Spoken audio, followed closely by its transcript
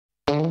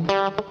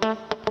It's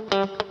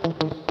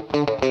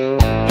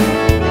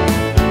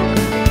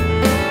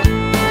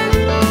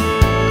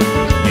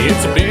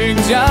a big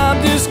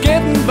job just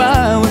getting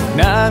by with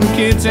 9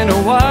 kids and a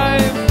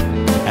wife.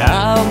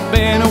 I've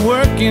been a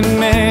working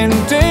man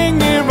dang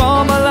near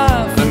all my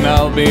life, and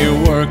I'll be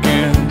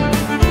working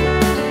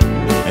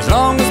as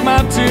long as my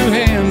 2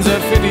 hands are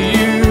fit to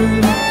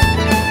use.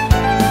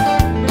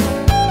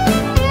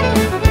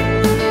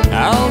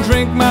 I'll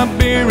drink my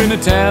beer in a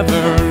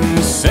tavern,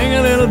 sing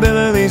a little bit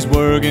of these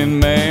working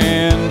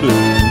man blues.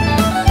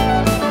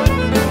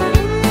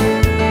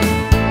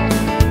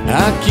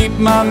 I keep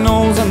my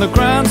nose on the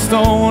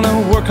grindstone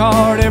and work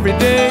hard every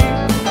day.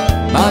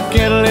 Might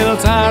get a little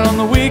tired on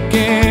the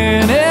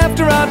weekend.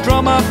 After I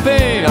draw my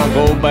pay, I'll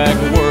go back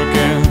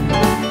working.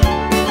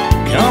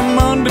 Come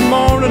Monday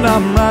morning,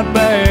 I'm right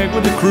back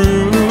with the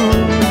crew.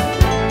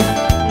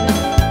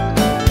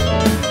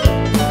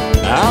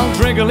 I'll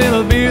drink a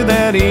little beer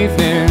that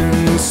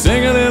evening,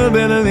 sing a little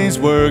bit of these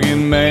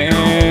working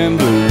man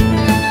blues.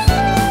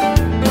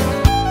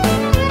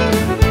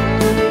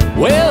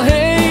 Well,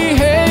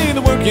 hey,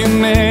 the working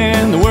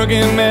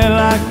man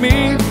like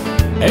me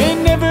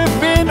ain't never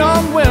been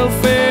on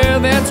welfare.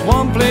 That's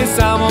one place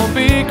I won't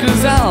be,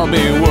 'cause I'll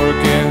be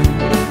working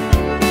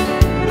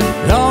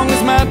long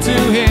as my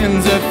 2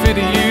 hands are fit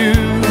to use.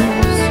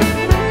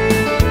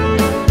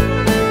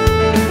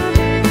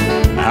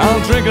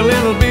 I'll drink a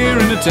little beer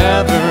in the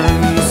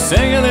tavern,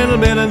 sing a little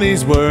bit of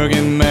these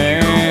working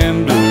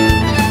man blues.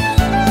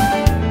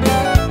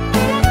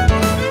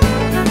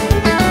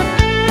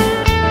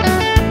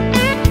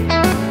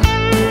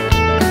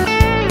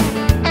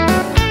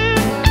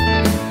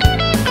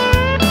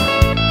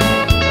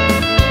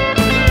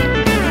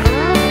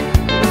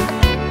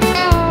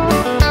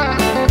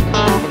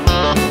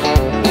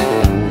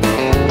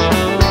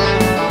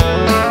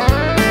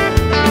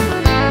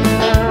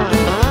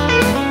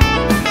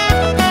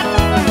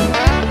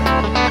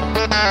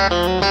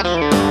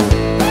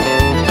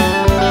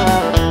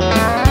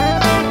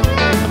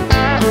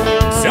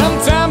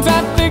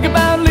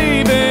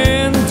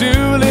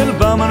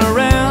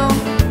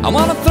 I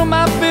wanna throw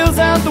my bills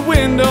out the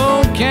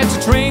window, catch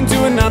a train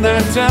to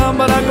another town,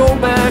 but I go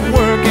back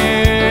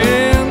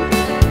working.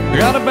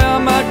 Gotta buy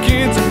my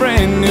kids a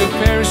brand new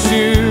pair of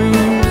shoes.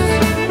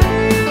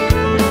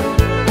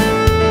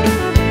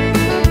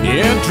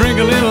 Yeah, drink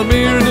a little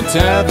beer in the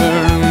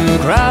tavern,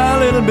 cry a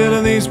little bit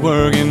of these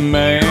working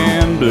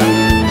man blues.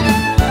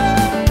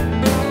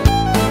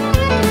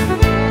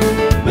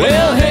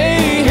 Well,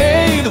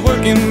 hey, the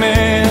working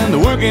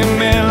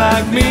man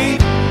like me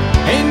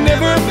ain't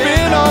never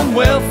been on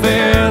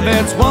welfare.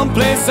 That's one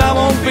place I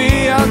won't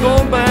be. I'll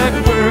go back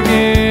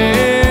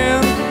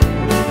working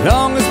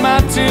long as my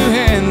 2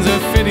 hands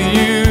are fit to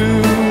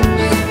use.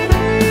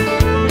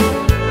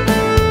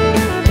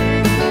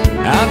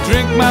 I'll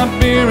drink my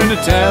beer in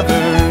the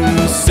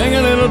tavern, sing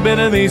a little bit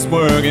of these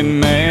working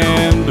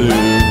man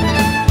blues.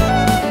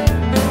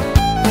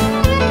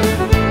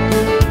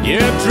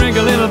 Yeah, drink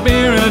a little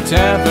beer in a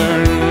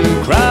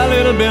tavern, cry a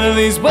little bit of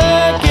these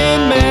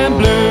working man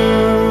blues.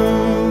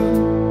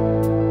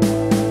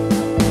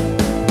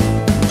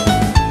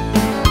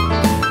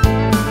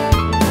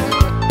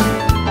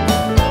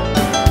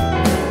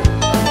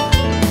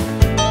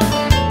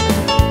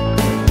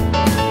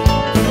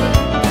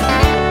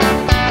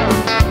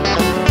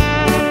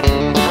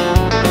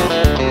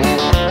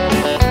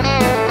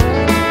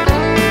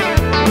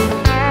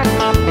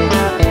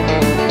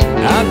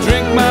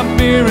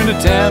 Beer in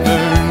a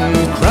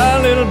tavern, cry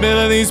a little bit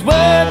of these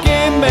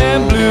working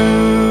man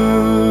blues.